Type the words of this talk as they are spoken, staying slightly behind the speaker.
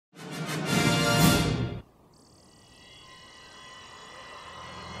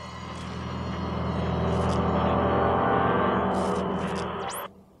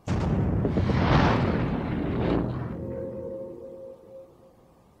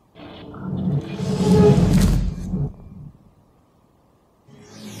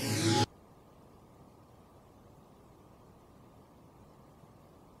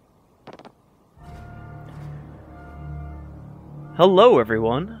Hello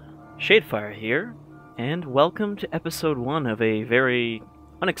everyone, Shadefire here, and welcome to episode 1 of a very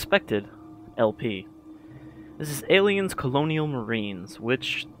unexpected LP. This is Aliens Colonial Marines,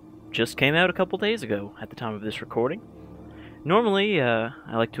 which just came out a couple days ago at the time of this recording. Normally, I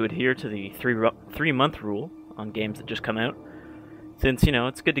like to adhere to the three-month rule on games that just come out, since, you know,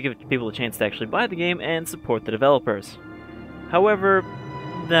 it's good to give people a chance to actually buy the game and support the developers. However,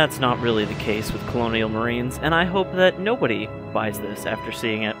 that's not really the case with Colonial Marines, and I hope that nobody buys this after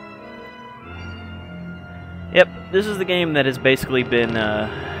seeing it. Yep, this is the game that has basically been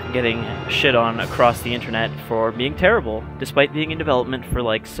getting shit on across the internet for being terrible, despite being in development for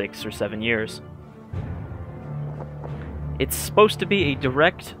like 6 or 7 years. It's supposed to be a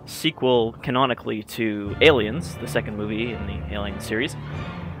direct sequel, canonically, to Aliens, the second movie in the Alien series,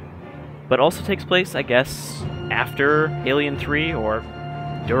 but also takes place, I guess, after Alien 3 or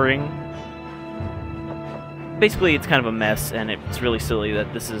during. Basically, it's kind of a mess, and it's really silly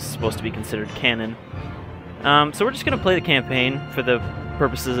that this is supposed to be considered canon. So we're just going to play the campaign for the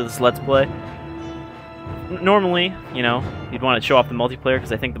purposes of this Let's Play. Normally, you know, you'd want to show off the multiplayer,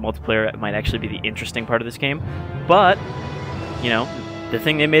 because I think the multiplayer might actually be the interesting part of this game. But, you know, the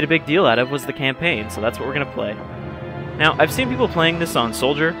thing they made a big deal out of was the campaign, so that's what we're going to play. Now, I've seen people playing this on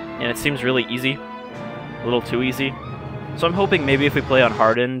Soldier, and it seems really easy. A little too easy. So I'm hoping maybe if we play on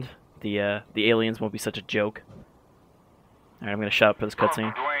Hardened, the aliens won't be such a joke. Alright, I'm going to shout for this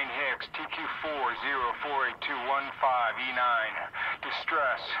cutscene. Dwayne Hicks, TQ40482115E9.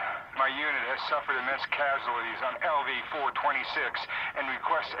 Distress. My unit has suffered immense casualties on LV-426 and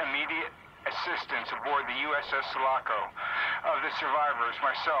requests immediate assistance aboard the USS Sulaco. Of the survivors,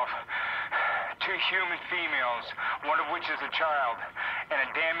 myself, 2 human females, one of which is a child, and a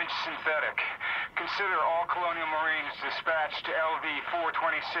damaged synthetic. Consider all Colonial Marines dispatched to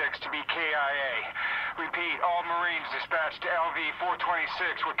LV-426 to be KIA. Repeat, all Marines dispatched to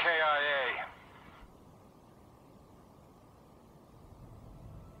LV-426 were KIA.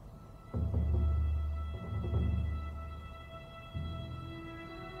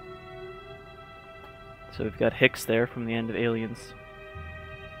 So we've got Hicks there from the end of Aliens,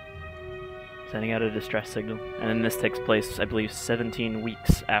 sending out a distress signal. And then this takes place, I believe, 17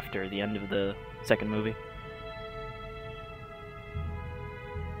 weeks after the end of the second movie.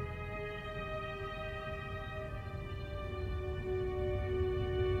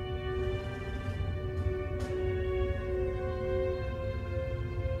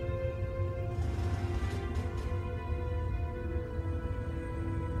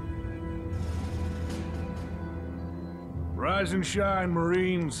 Rise and shine,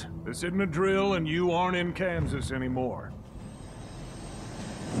 Marines. This isn't a drill, and you aren't in Kansas anymore.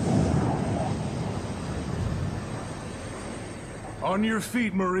 On your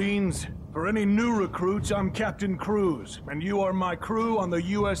feet, Marines. For any new recruits, I'm Captain Cruz, and you are my crew on the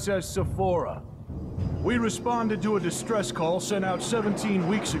USS Sephora. We responded to a distress call sent out 17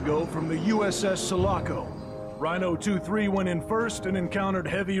 weeks ago from the USS Sulaco. Rhino 2-3 went in first and encountered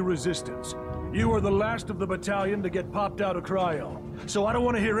heavy resistance. You are the last of the battalion to get popped out of cryo. So I don't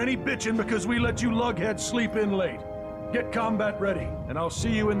want to hear any bitching because we let you lugheads sleep in late. Get combat ready, and I'll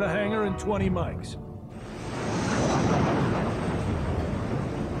see you in the hangar in 20 mics.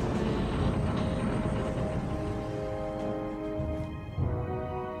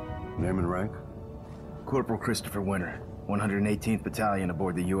 Name and rank? Corporal Christopher Winter, 118th Battalion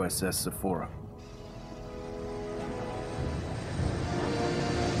aboard the USS Sephora.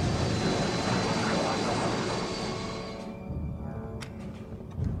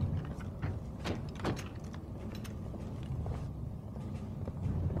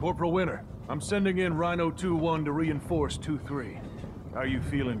 Corporal Winter, I'm sending in Rhino 2-1 to reinforce 2-3. How you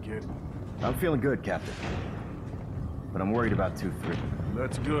feeling, kid? I'm feeling good, Captain. But I'm worried about 2-3.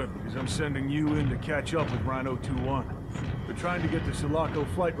 That's good, because I'm sending you in to catch up with Rhino 2-1. We're trying to get the Sulaco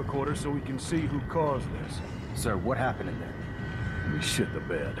flight recorder so we can see who caused this. Sir, what happened in there? Let me shit the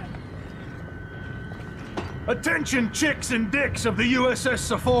bed. Attention, chicks and dicks of the USS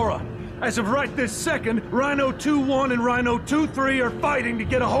Sephora! As of right this second, Rhino 2-1 and Rhino 2-3 are fighting to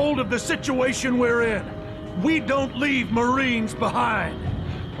get a hold of the situation we're in. We don't leave Marines behind.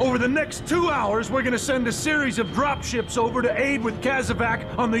 Over the next 2 hours, we're gonna send a series of dropships over to aid with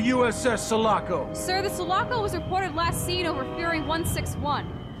Kazovac on the USS Sulaco. Sir, the Sulaco was reported last seen over Fury 161.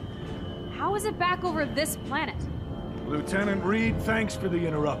 How is it back over this planet? Lieutenant Reed, thanks for the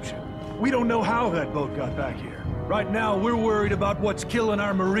interruption. We don't know how that boat got back here. Right now, we're worried about what's killing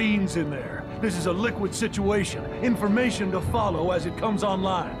our Marines in there. This is a liquid situation. Information to follow as it comes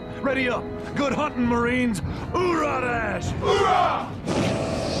online. Ready up. Good hunting, Marines. Hoorah, Dash! Hoorah!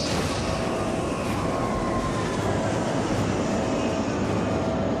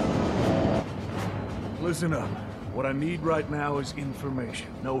 Listen up. What I need right now is information.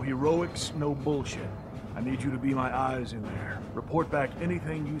 No heroics, no bullshit. I need you to be my eyes in there. Report back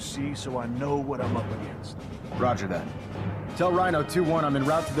anything you see so I know what I'm up against. Roger that. Tell Rhino 2-1 I'm en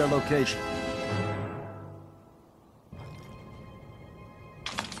route to their location.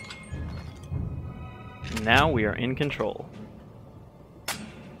 Now we are in control.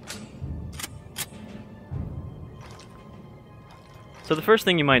 So the first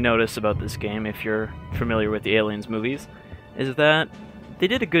thing you might notice about this game, if you're familiar with the Aliens movies, is that they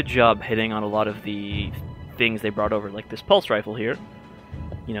did a good job hitting on a lot of the things they brought over, like this pulse rifle here.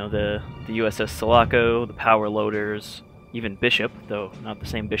 You know, the USS Sulaco, the power loaders, even Bishop, though not the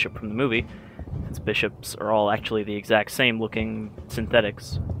same Bishop from the movie, since Bishops are all actually the exact same looking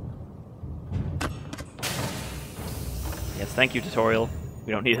synthetics. Yes, thank you, tutorial.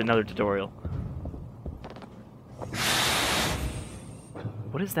 We don't need another tutorial.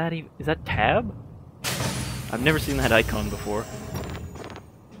 What is that even? Is that tab? I've never seen that icon before.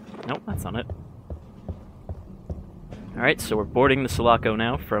 Nope, that's not it. Alright, so we're boarding the Sulaco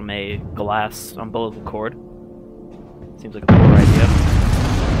now from a glass umbilical cord. Seems like a poor idea.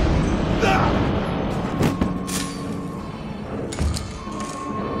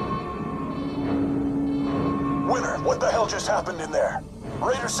 Winter, what the hell just happened in there?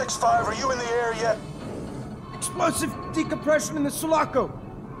 Raider 6-5, are you in the air yet? Explosive decompression in the Sulaco.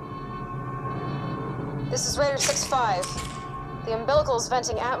 This is Raider 6-5. The umbilical is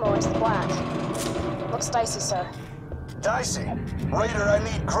venting atmo into the black. Looks dicey, sir. Dicey? Raider, I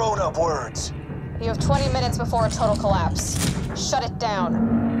need grown-up words. You have 20 minutes before a total collapse. Shut it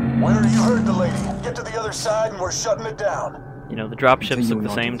down. Winter, you heard the lady. Get to the other side and we're shutting it down. You know, the dropships look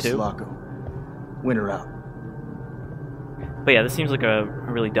the same too. Sulaco. Winter out. But yeah, this seems like a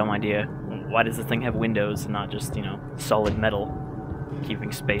really dumb idea. Why does the thing have windows and not just, you know, solid metal,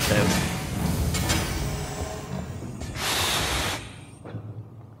 keeping space out?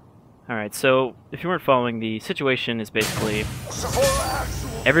 Alright, so if you weren't following, the situation is basically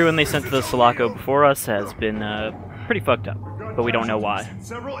everyone they sent to the Sulaco before us has been pretty fucked up, but we don't know why.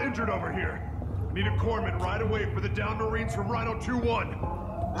 Several injured over here. Need a corpsman right away for the downed Marines from Rhino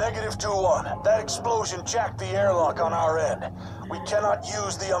 2-1. Negative 2-1. That explosion jacked the airlock on our end. We cannot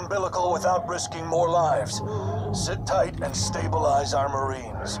use the umbilical without risking more lives. Sit tight and stabilize our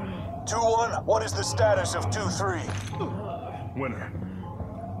Marines. 2-1, what is the status of 2-3? Winter.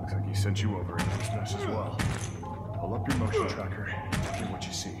 Looks like he sent you over in this mess as well. Pull up your motion tracker and get what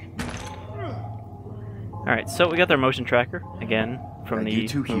you see. Alright, so we got their motion tracker, again, from the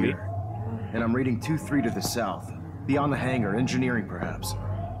U2 movie. here. And I'm reading 2-3 to the south. Beyond the hangar, engineering perhaps.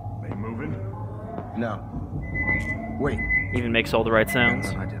 They moving? No. Wait. Even makes all the right sounds.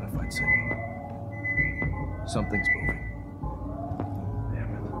 Unidentified signal. Something's moving.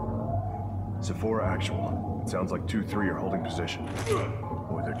 Damn it. Sephora actual. It sounds like 2-3 are holding position.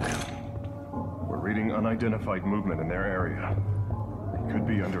 Or they're down. We're reading unidentified movement in their area. They could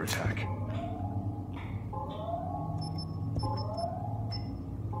be under attack.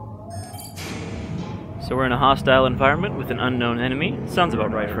 So we're in a hostile environment with an unknown enemy. Sounds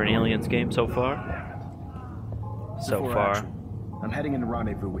about right for an Aliens game so far. So Sephora far. actual. I'm heading into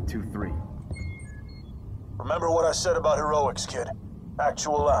rendezvous with 2-3. Remember what I said about heroics, kid.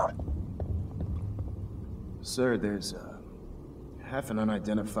 Actual out. Sir, there's half an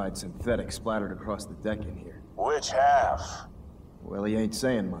unidentified synthetic splattered across the deck in here. Which half? Well, he ain't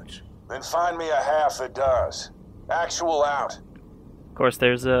saying much. Then find me a half that does. Actual out. Of course,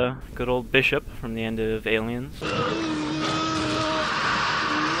 there's a good old Bishop from the end of Aliens.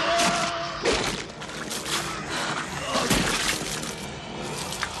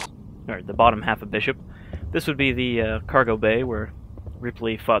 Alright, the bottom half of Bishop. This would be the cargo bay where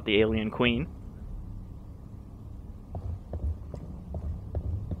Ripley fought the alien queen.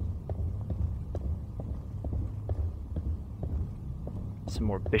 Some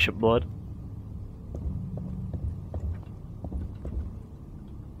more Bishop blood.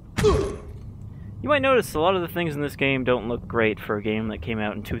 You might notice a lot of the things in this game don't look great for a game that came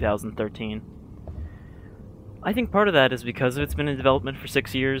out in 2013. I think part of that is because it's been in development for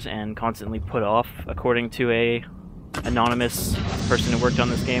 6 years and constantly put off, according to a anonymous person who worked on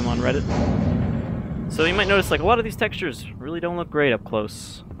this game on Reddit. So you might notice like a lot of these textures really don't look great up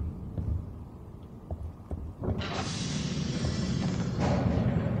close.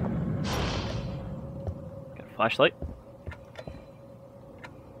 Got a flashlight.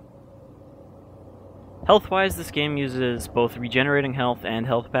 Health-wise, this game uses both regenerating health and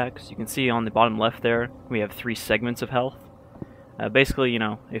health packs. You can see on the bottom left there, we have 3 segments of health. Basically, you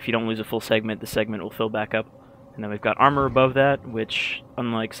know, if you don't lose a full segment, the segment will fill back up. And then we've got armor above that, which,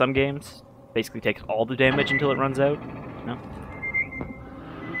 unlike some games, basically takes all the damage until it runs out. No.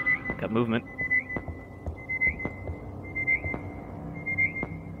 Got movement.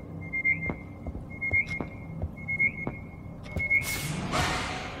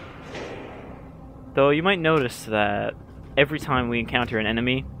 Though you might notice that every time we encounter an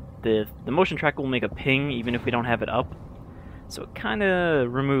enemy, the motion tracker will make a ping even if we don't have it up. So it kind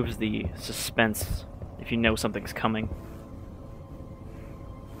of removes the suspense if you know something's coming.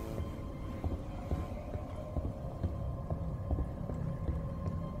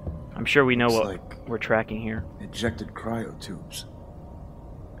 I'm sure we know Looks what like we're tracking here. ejected cryotubes.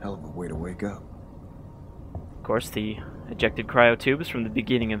 Hell of a way to wake up. Of course, the ejected cryotubes from the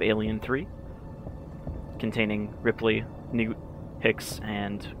beginning of Alien 3, containing Ripley, Newt, Hicks,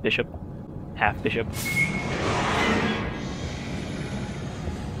 and Bishop. Half Bishop.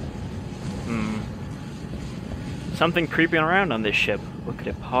 Something creeping around on this ship. What could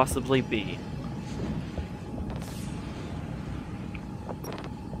it possibly be?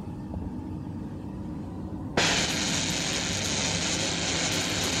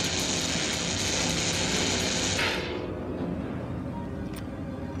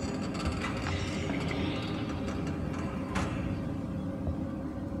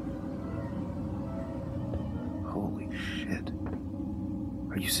 Holy shit.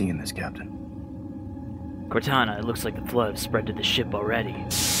 Are you seeing this, Captain? Cortana, it looks like the flood spread to the ship already.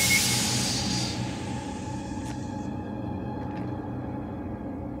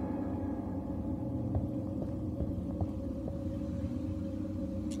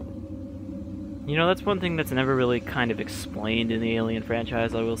 You know, that's one thing that's never really kind of explained in the Alien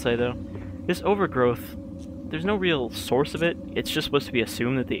franchise, I will say, though. This overgrowth, there's no real source of it. It's just supposed to be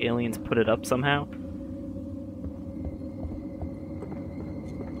assumed that the aliens put it up somehow.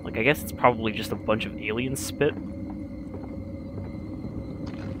 Like, I guess it's probably just a bunch of alien spit.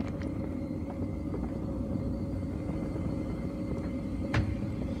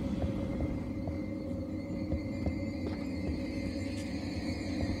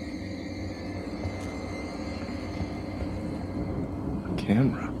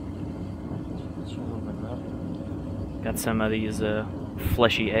 Camera. Got some of these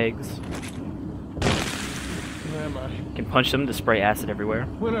fleshy eggs. Where am I? Can punch them to spray acid everywhere.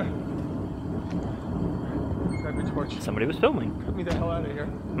 Winter! Grab your torch. Somebody was filming. Get me the hell out of here.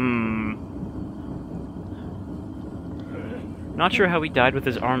 Not sure how he died with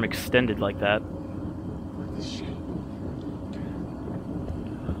his arm extended like that.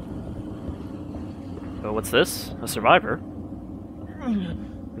 But what's this? A survivor?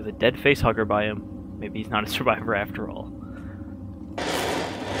 With a dead facehugger by him. Maybe he's not a survivor after all.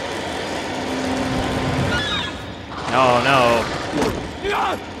 Oh no.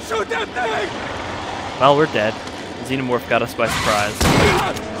 Shoot that thing! Well, we're dead. Xenomorph got us by surprise.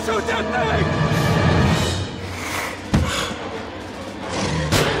 Shoot that thing!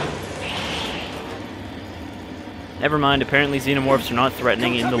 Never mind, apparently Xenomorphs are not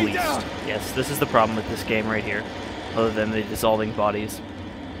threatening in the least. Yes, this is the problem with this game right here. Other than the dissolving bodies.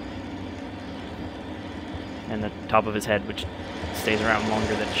 And the top of his head, which stays around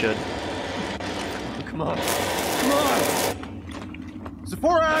longer than it should. Come on. Come on!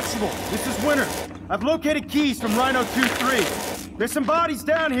 Sephora Actual, this is Winter. I've located keys from Rhino 2-3. There's some bodies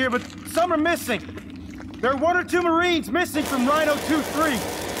down here, but some are missing. There are 1 or 2 Marines missing from Rhino 2-3.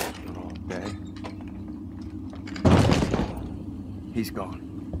 Okay. He's gone.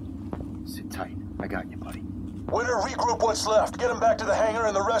 Sit tight. I got you, buddy. Winter, regroup what's left. Get him back to the hangar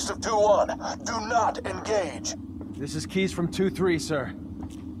and the rest of 2-1. Do not engage. This is keys from 2-3, sir.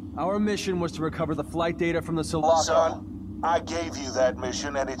 Our mission was to recover the flight data from the Sulaco. Son, I gave you that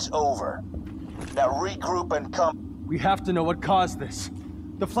mission and it's over. Now regroup and come. We have to know what caused this.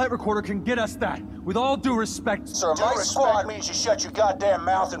 The flight recorder can get us that. With all due respect... Sir, my squad means you shut your goddamn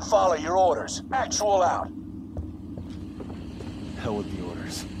mouth and follow your orders. Actual out. Hell with the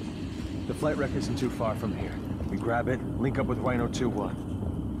orders. The flight wreck isn't too far from here. We grab it, link up with Rhino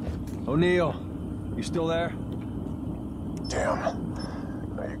 2-1. O'Neill, you still there? Damn.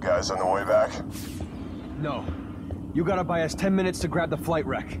 Are you guys on the way back? No. You gotta buy us 10 minutes to grab the flight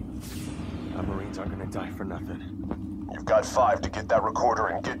wreck. Our Marines aren't gonna die for nothing. You've got 5 to get that recorder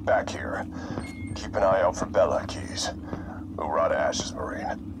and get back here. Keep an eye out for Bella, Keys. Hoorah to Ash's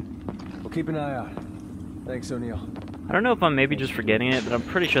Marine. We'll keep an eye out. Thanks, O'Neill. I don't know if I'm maybe just forgetting it, but I'm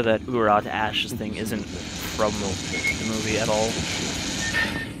pretty sure that Hoorah to Ash's thing isn't from the movie at all.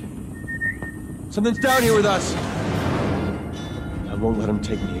 Something's down here with us! I won't let him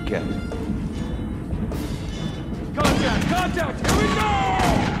take me again. Contact! Contact! Here we go!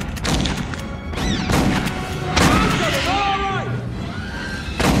 All right!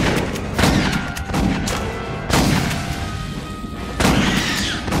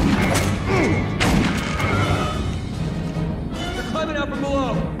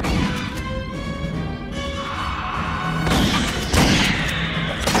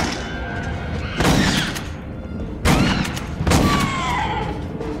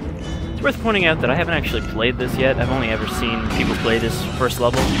 worth pointing out that I haven't actually played this yet. I've only ever seen people play this first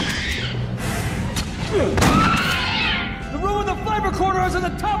level. The room with the flight recorder is at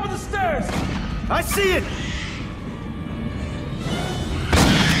the top of the stairs! I see it!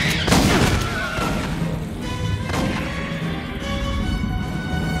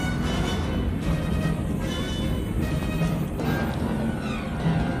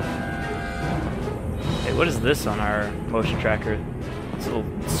 Hey, what is this on our motion tracker? This little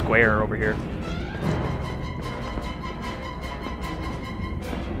square over here.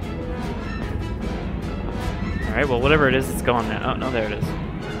 Alright, well, whatever it is, it's gone now. Oh, no, there it is.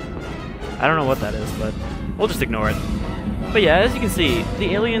 I don't know what that is, but we'll just ignore it. But yeah, as you can see,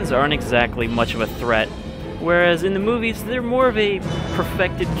 the aliens aren't exactly much of a threat, whereas in the movies, they're more of a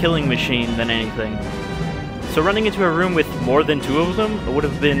perfected killing machine than anything. So running into a room with more than 2 of them would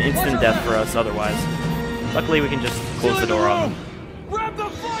have been instant death for us otherwise. Luckily, we can just close the door on them. Grab the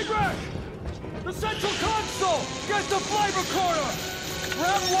flight rack! The central console! Get the flight recorder!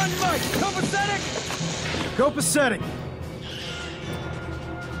 Grab one mic! Copacetic! Copacetic!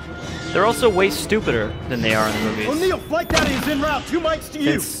 They're also way stupider than they are in the movies. O'Neill, flight data is en route. 2 mics to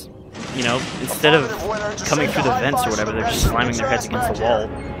you. Since, you know, instead of coming through the vents or whatever, they're just slamming their heads against the wall.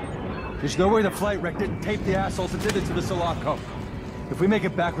 There's no way the flight wreck didn't tape the assholes that did it to the Sulaco. If we make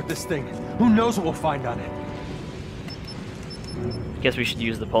it back with this thing, who knows what we'll find on it? Guess we should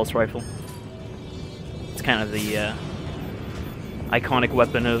use the pulse rifle. It's kind of the iconic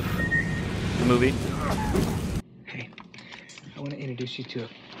weapon of the movie. Hey, I want to introduce you to a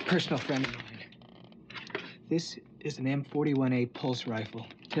personal friend of mine. This is an M41A pulse rifle,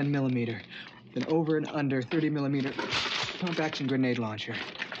 10mm, with an over and under 30mm pump-action grenade launcher.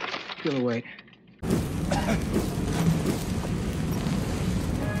 Feel the weight.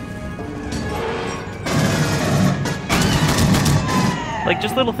 Like,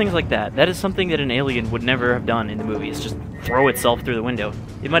 just little things like that. That is something that an alien would never have done in the movies. Just throw itself through the window.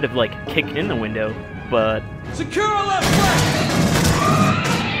 It might have, like, kicked in the window, but... Secure our left flank!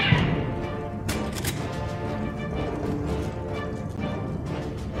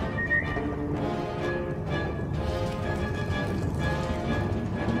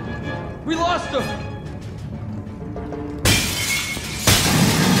 We lost him!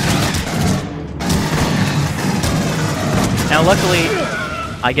 Now, luckily,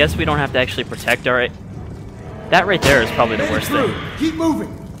 I guess we don't have to actually protect our... That right there is probably the worst thing. Keep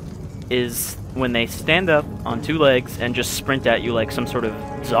moving! Is when they stand up on 2 legs and just sprint at you like some sort of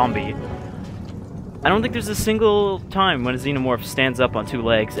zombie. I don't think there's a single time when a xenomorph stands up on 2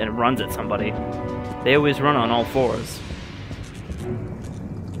 legs and runs at somebody. They always run on all 4s.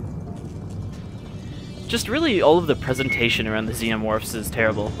 Just really all of the presentation around the xenomorphs is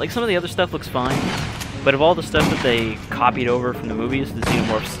terrible. Like, some of the other stuff looks fine, but of all the stuff that they copied over from the movies, the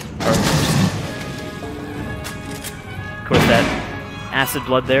xenomorphs are worst. Of course, that acid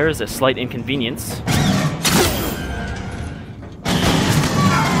blood there is a slight inconvenience.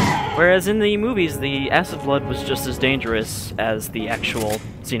 Whereas in the movies, the acid blood was just as dangerous as the actual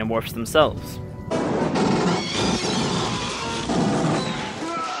xenomorphs themselves.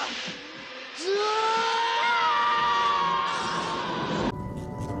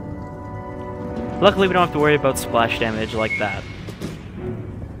 Luckily, we don't have to worry about splash damage like that.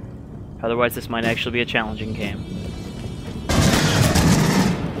 Otherwise, this might actually be a challenging game.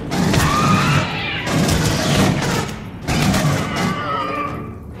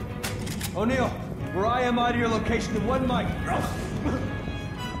 O'Neill, we're IMI to your location in 1 mic.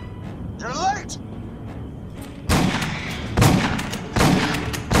 You're late!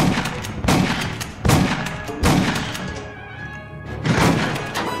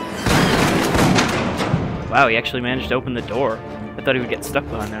 Wow, he actually managed to open the door. I thought he would get stuck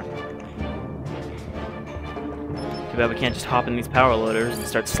behind there. Too bad we can't just hop in these power loaders and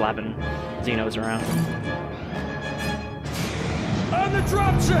start slapping Xenos around. On the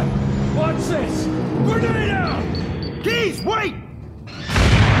dropship! Watch this! Grenade out! Keys, wait!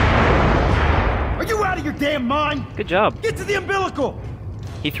 Are you out of your damn mind? Good job. Get to the umbilical!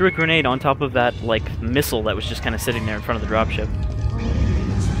 He threw a grenade on top of that, like, missile that was just kind of sitting there in front of the dropship.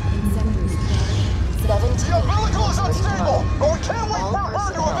 The umbilical is unstable, but we can't wait for her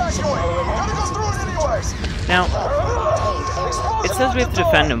to evacuate. Gotta go through it anyways. Now, it says we have to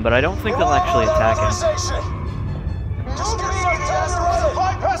defend him, but I don't think they'll actually attack him. Just get inside,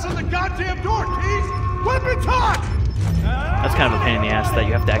 bypassing the goddamn door, Keys. Weapons hot! That's kind of a pain in the ass that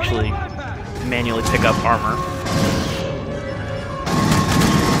you have to actually manually pick up armor.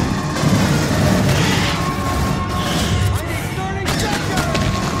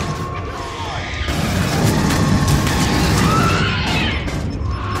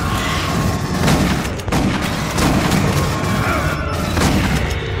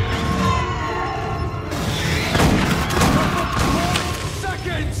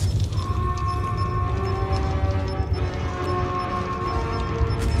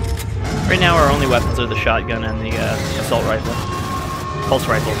 only weapons are the shotgun and the assault rifle. Pulse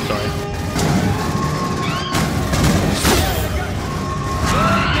rifle, sorry.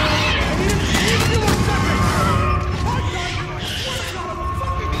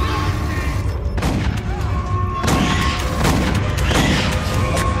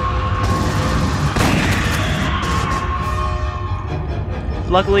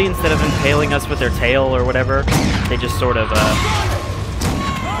 Luckily, instead of impaling us with their tail or whatever, they just sort of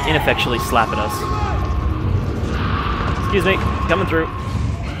ineffectually slap at us. Excuse me, coming through.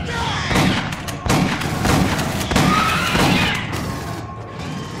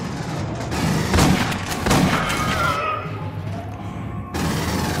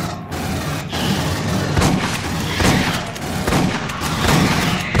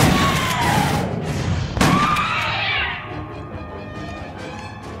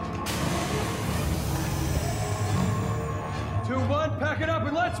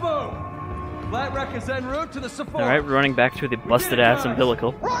 En route to the Sephora. Alright, we're running back to the busted-ass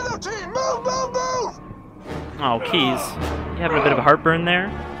umbilical. Rhino team, move, move, move! Oh, Keys. You having a bit of a heartburn there?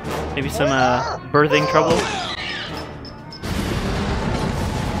 Maybe some, birthing trouble?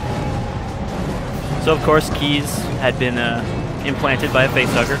 So, of course, Keys had been, implanted by a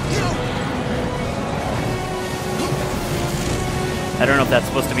facehugger. I don't know if that's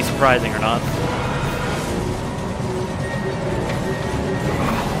supposed to be surprising or not.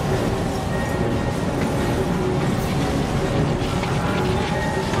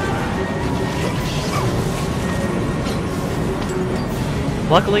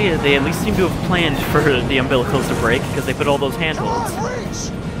 Luckily, they at least seem to have planned for the umbilicals to break, because they put all those handholds.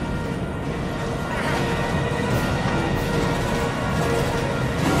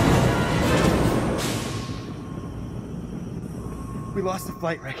 We lost the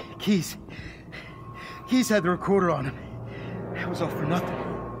flight wreck. Keys had the recorder on him. It was all for nothing.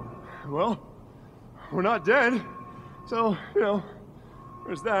 Well, we're not dead. So, you know,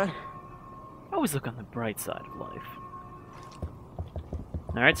 there's that. Always look on the bright side of life.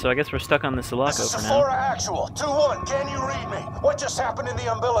 Alright, so I guess we're stuck on the Sulaco for now. Sephora Actual, 2-1, can you read me? What just happened in the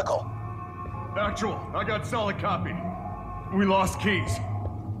umbilical? Actual, I got solid copy. We lost Keys.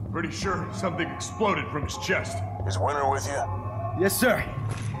 Pretty sure something exploded from his chest. Is Winter with you? Yes, sir.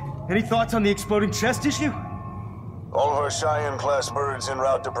 Any thoughts on the exploding chest issue? All of our Cheyenne-class birds en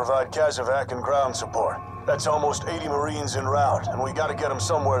route to provide Casevac and ground support. That's almost 80 Marines en route, and we gotta get them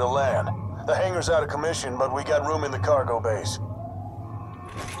somewhere to land. The hangar's out of commission, but we got room in the cargo base.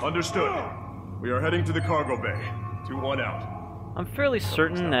 Understood. We are heading to the cargo bay. 2-1 out. I'm fairly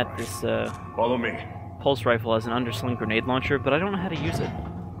certain that this Follow me. pulse rifle has an undersling grenade launcher, but I don't know how to use it.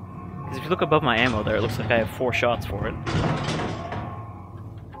 Because if you look above my ammo there, it looks like I have 4 shots for it.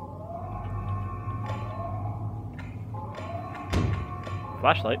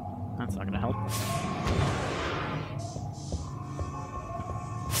 Flashlight. That's not gonna help.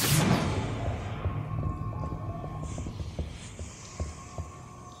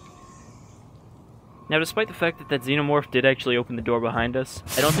 Now, despite the fact that that xenomorph did actually open the door behind us,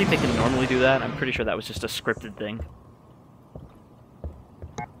 I don't think they can normally do that. I'm pretty sure that was just a scripted thing.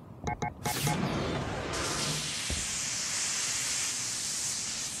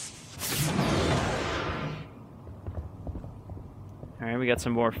 Alright, we got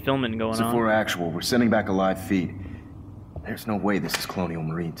some more filming going on. Sephora Actual, we're sending back a live feed. There's no way this is Colonial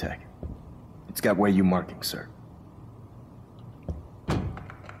Marine tech. It's got way U markings, sir.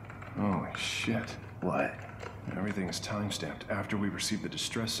 Holy shit. What? Everything is time-stamped after we received the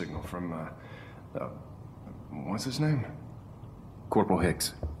distress signal from, what's his name? Corporal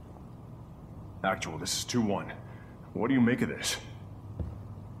Hicks. Actual, this is 2-1. What do you make of this?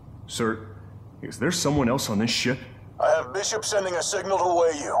 Sir, is there someone else on this ship? I have Bishop sending a signal to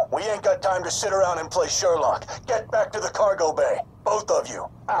weigh you. We ain't got time to sit around and play Sherlock. Get back to the cargo bay. Both of you.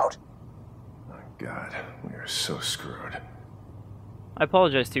 Out. My God, we are so screwed. I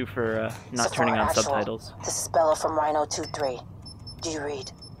apologize, too, for not turning on subtitles. This is Bella from Rhino 2-3. Do you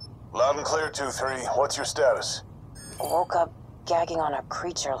read? Loud and clear, 2-3. What's your status? I woke up gagging on a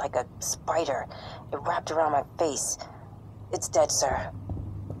creature like a spider. It wrapped around my face. It's dead, sir.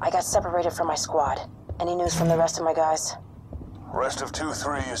 I got separated from my squad. Any news from the rest of my guys? Rest of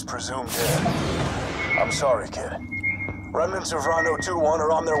 2-3 is presumed dead. I'm sorry, kid. Remnants of Rhino 2-1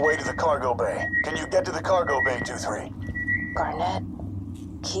 are on their way to the cargo bay. Can you get to the cargo bay, 2-3? Garnett?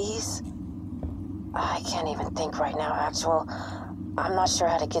 Keys? I can't even think right now, Actual. I'm not sure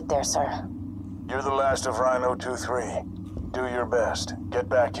how to get there, sir. You're the last of Rhino 2-3. Do your best. Get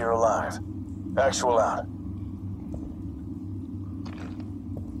back here alive. Actual out.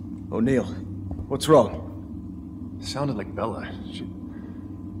 O'Neill, what's wrong? Sounded like Bella.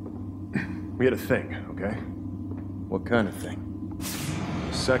 We had a thing, okay? What kind of thing?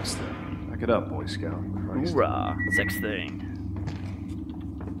 Sex thing. Back it up, Boy Scout. Christ. Hoorah, sex thing.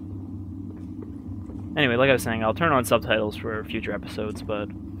 Anyway, like I was saying, I'll turn on subtitles for future episodes, but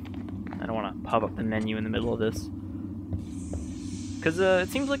I don't want to pop up the menu in the middle of this. Because it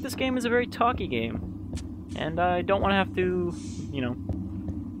seems like this game is a very talky game, and I don't want to have to, you know,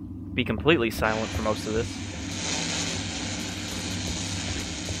 be completely silent for most of this.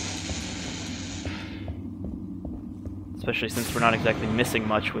 Especially since we're not exactly missing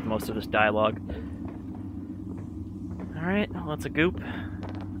much with most of this dialogue. Alright, lots of goop.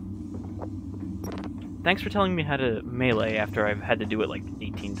 Thanks for telling me how to melee after I've had to do it like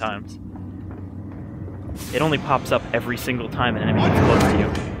 18 times. It only pops up every single time an enemy gets close to you.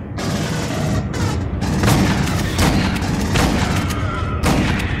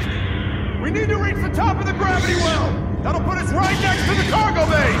 We need to reach the top of the gravity well! That'll put us right next to the cargo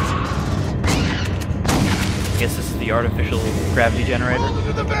bays! I guess this is the artificial gravity generator. Hold it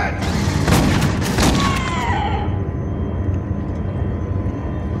to the vent!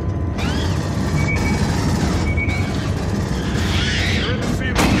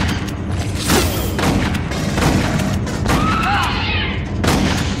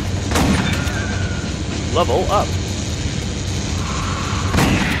 Level up.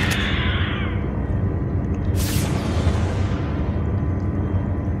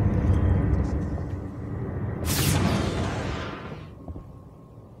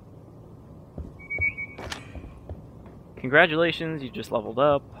 Congratulations, you just leveled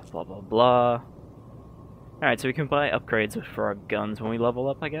up, blah blah blah. Alright, so we can buy upgrades for our guns when we level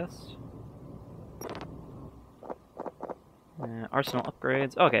up, I guess. Arsenal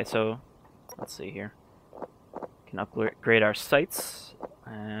upgrades. Okay, so let's see here. We can upgrade our sights.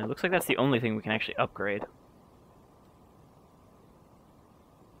 Looks like that's the only thing we can actually upgrade.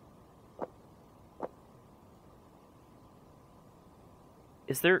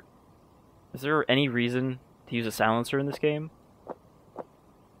 Is there any reason to use a silencer in this game?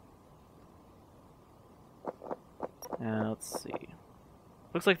 Let's see.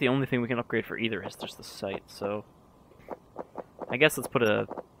 Looks like the only thing we can upgrade for either is just the sight, so I guess let's put a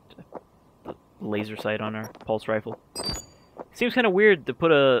laser sight on our pulse rifle. Seems kind of weird to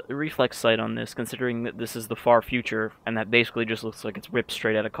put a reflex sight on this, considering that this is the far future, and that basically just looks like it's ripped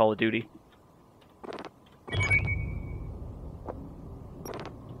straight out of Call of Duty.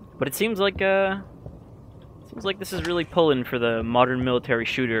 But it seems like this is really pulling for the modern military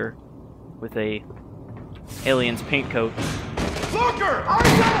shooter with a alien's paint coat. Looker!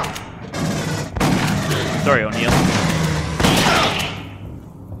 Eyes up! Sorry, O'Neill.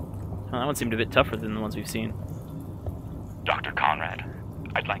 Oh, that one seemed a bit tougher than the ones we've seen. Dr. Conrad,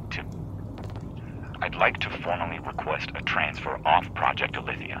 I'd like to formally request a transfer off Project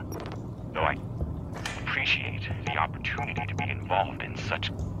Alithia. Though I appreciate the opportunity to be involved in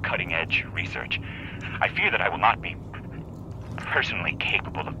such cutting-edge research, I fear that I will not be personally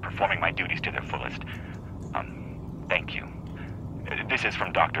capable of performing my duties to their fullest. Thank you. This is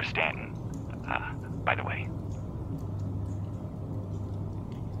from Dr. Stanton, by the way.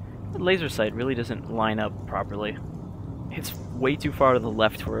 The laser sight really doesn't line up properly. It's way too far to the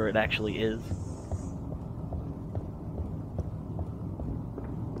left where it actually is.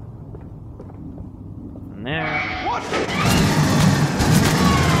 And there. What?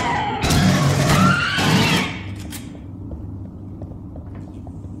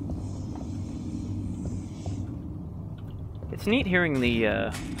 It's neat hearing the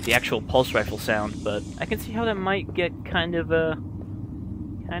actual pulse rifle sound, but I can see how that might get kind of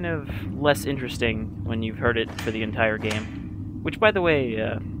less interesting when you've heard it for the entire game. Which, by the way,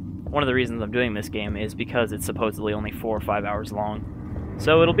 one of the reasons I'm doing this game is because it's supposedly only 4 or 5 hours long.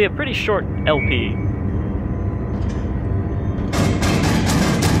 So it'll be a pretty short LP.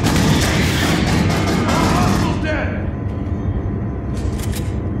 Dead!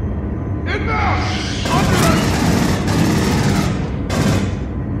 Inbound! Under us!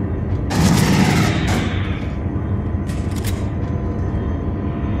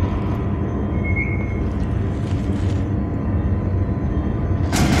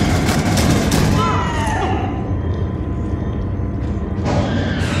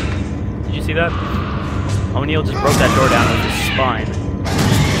 See that? O'Neill just broke that door down with his spine.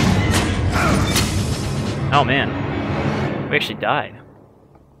 Oh man. We actually died.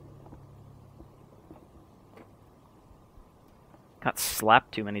 Got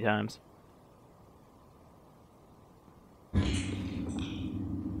slapped too many times.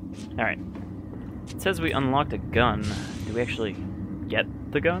 Alright. It says we unlocked a gun. Do we actually get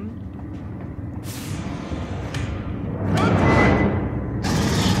the gun?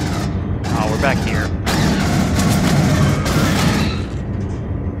 Oh, we're we're back here.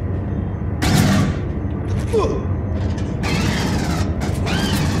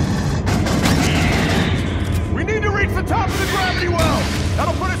 We need to reach the top of the gravity well!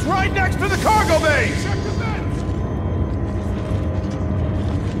 That'll put us right next to the cargo bay!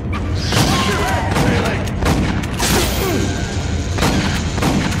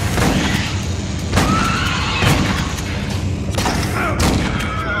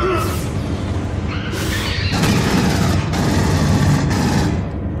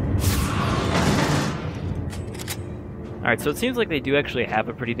 Alright, so it seems like they do actually have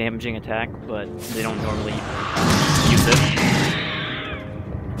a pretty damaging attack, but they don't normally use it.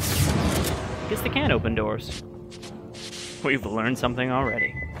 Guess they can open doors. We've learned something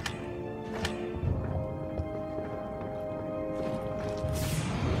already.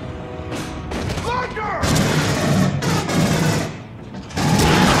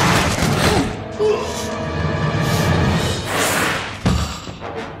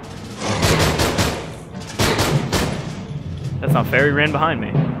 That's not fair, he ran behind me.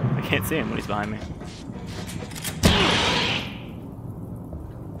 I can't see him when he's behind me.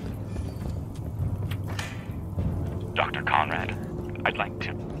 Dr. Conrad, I'd like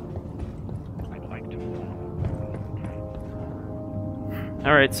to.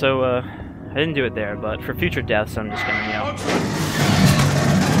 Alright, so, I didn't do it there, but for future deaths, I'm just gonna, you know,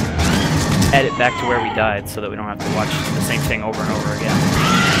 edit back to where we died so that we don't have to watch the same thing over and over again.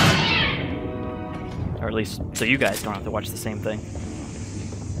 Or at least, so you guys don't have to watch the same thing.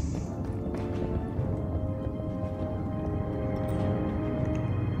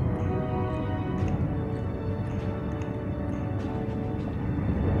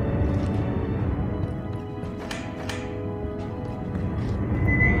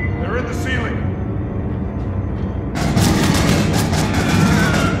 They're in the ceiling!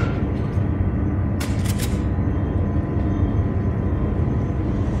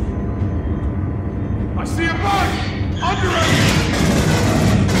 I see a bug! Under it!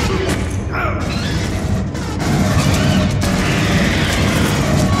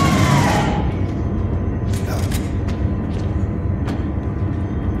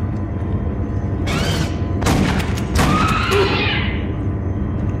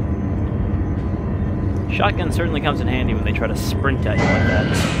 Shotgun certainly comes in handy when they try to sprint at you like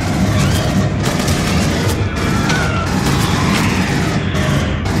that.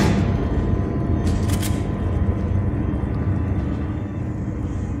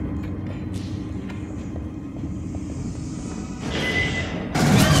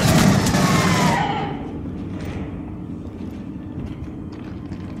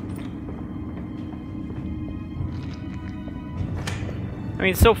 I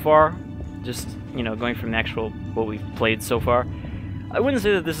mean, so far, just, you know, going from the actual, what we've played so far, I wouldn't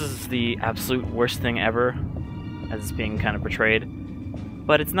say that this is the absolute worst thing ever, as it's being kind of portrayed,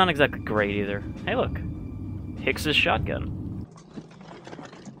 but it's not exactly great either. Hey look, Hicks's shotgun.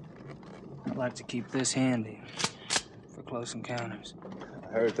 I'd like to keep this handy for close encounters. I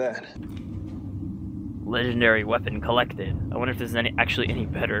heard that. Legendary weapon collected. I wonder if this is actually any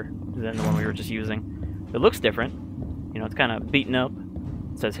better than the one we were just using. It looks different. You know, it's kind of beaten up.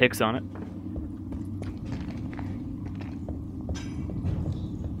 It says Hicks on it.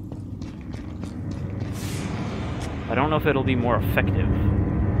 I don't know if it'll be more effective.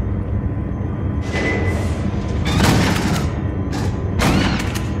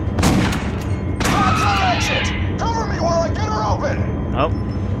 Exit! Cover me while I get her open! Oh,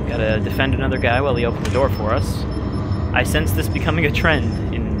 gotta defend another guy while he opens the door for us. I sense this becoming a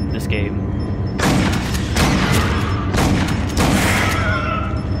trend in this game.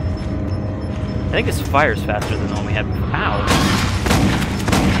 I think this fires faster than the one we had before. Ow!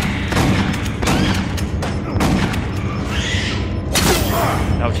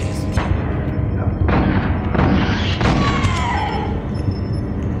 Oh, jeez.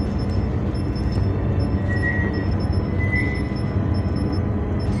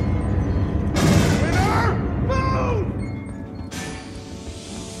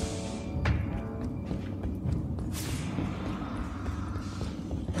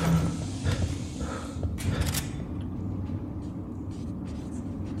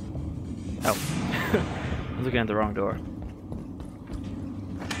 Oh. I was looking at the wrong door.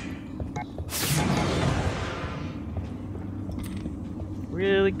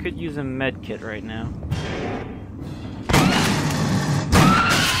 Really could use a med kit right now.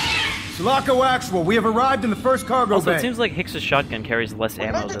 Sulaco Actual, we have arrived in the first cargo Also, bay. it seems like Hicks's shotgun carries less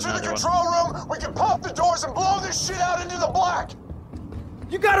ammo than the other one. Control room, we can pop the doors and blow this shit out into the black!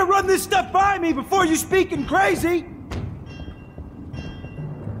 You gotta run this stuff by me before you speaking crazy!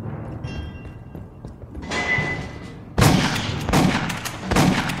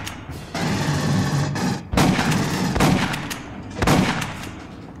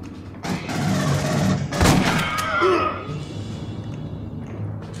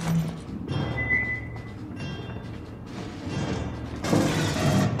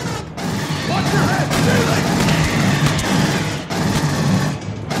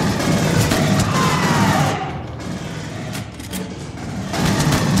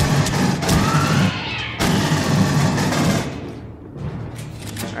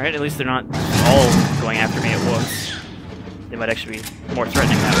 Alright, at least they're not all going after me at once. They might actually be more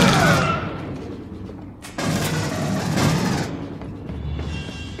threatening that way.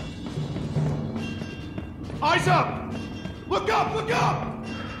 Eyes up! Look up! Look up!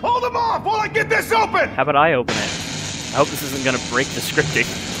 Hold them off while I get this open! How about I open it? I hope this isn't gonna break the scripting.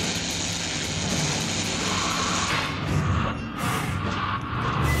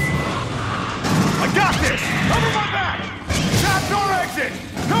 I got this! Cover my back! Trap door exit!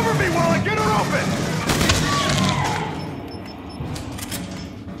 Cover me while I get her open!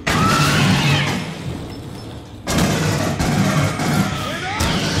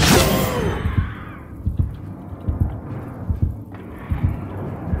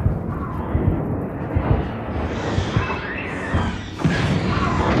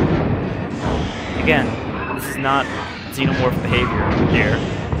 Again, this is not xenomorph behavior here.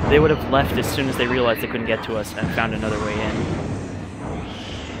 They would have left as soon as they realized they couldn't get to us and found another way in.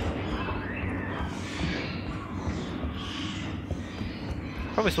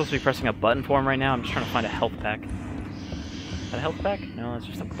 Probably supposed to be pressing a button for him right now. I'm just trying to find a health pack. Is that a health pack? No, it's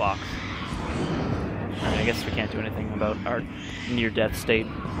just a box. Alright, I guess we can't do anything about our near-death state.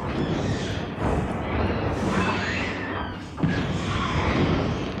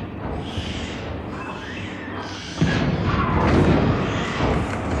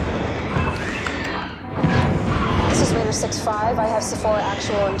 This is Raider 6-5. I have Sephora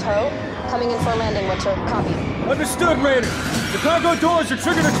Actual in tow. Coming in for a landing, Winter. Copy. Understood, Raider. The cargo doors are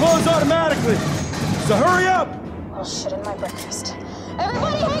triggered to close automatically. So hurry up! Oh shit, in my breakfast.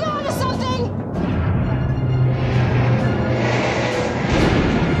 Everybody hang on to something!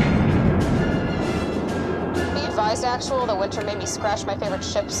 Be advised, Actual, that Winter made me scratch my favorite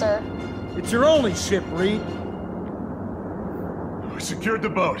ship, sir. It's your only ship, Reed. We secured the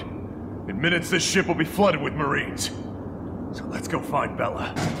boat. In minutes, this ship will be flooded with Marines. So let's go find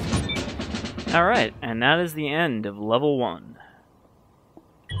Bella. Alright, and that is the end of level 1.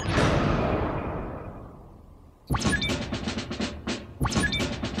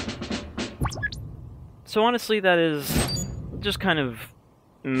 So honestly, that is just kind of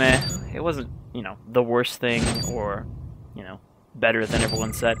meh. It wasn't, you know, the worst thing or, you know, better than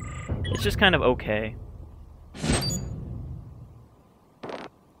everyone said. It's just kind of okay.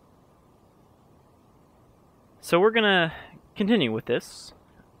 So we're gonna continue with this,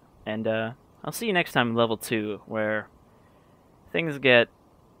 and I'll see you next time in level 2, where things get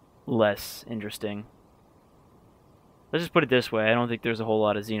less interesting. Let's just put it this way, I don't think there's a whole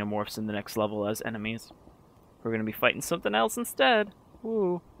lot of xenomorphs in the next level as enemies. We're gonna be fighting something else instead.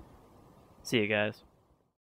 Woo. See you guys.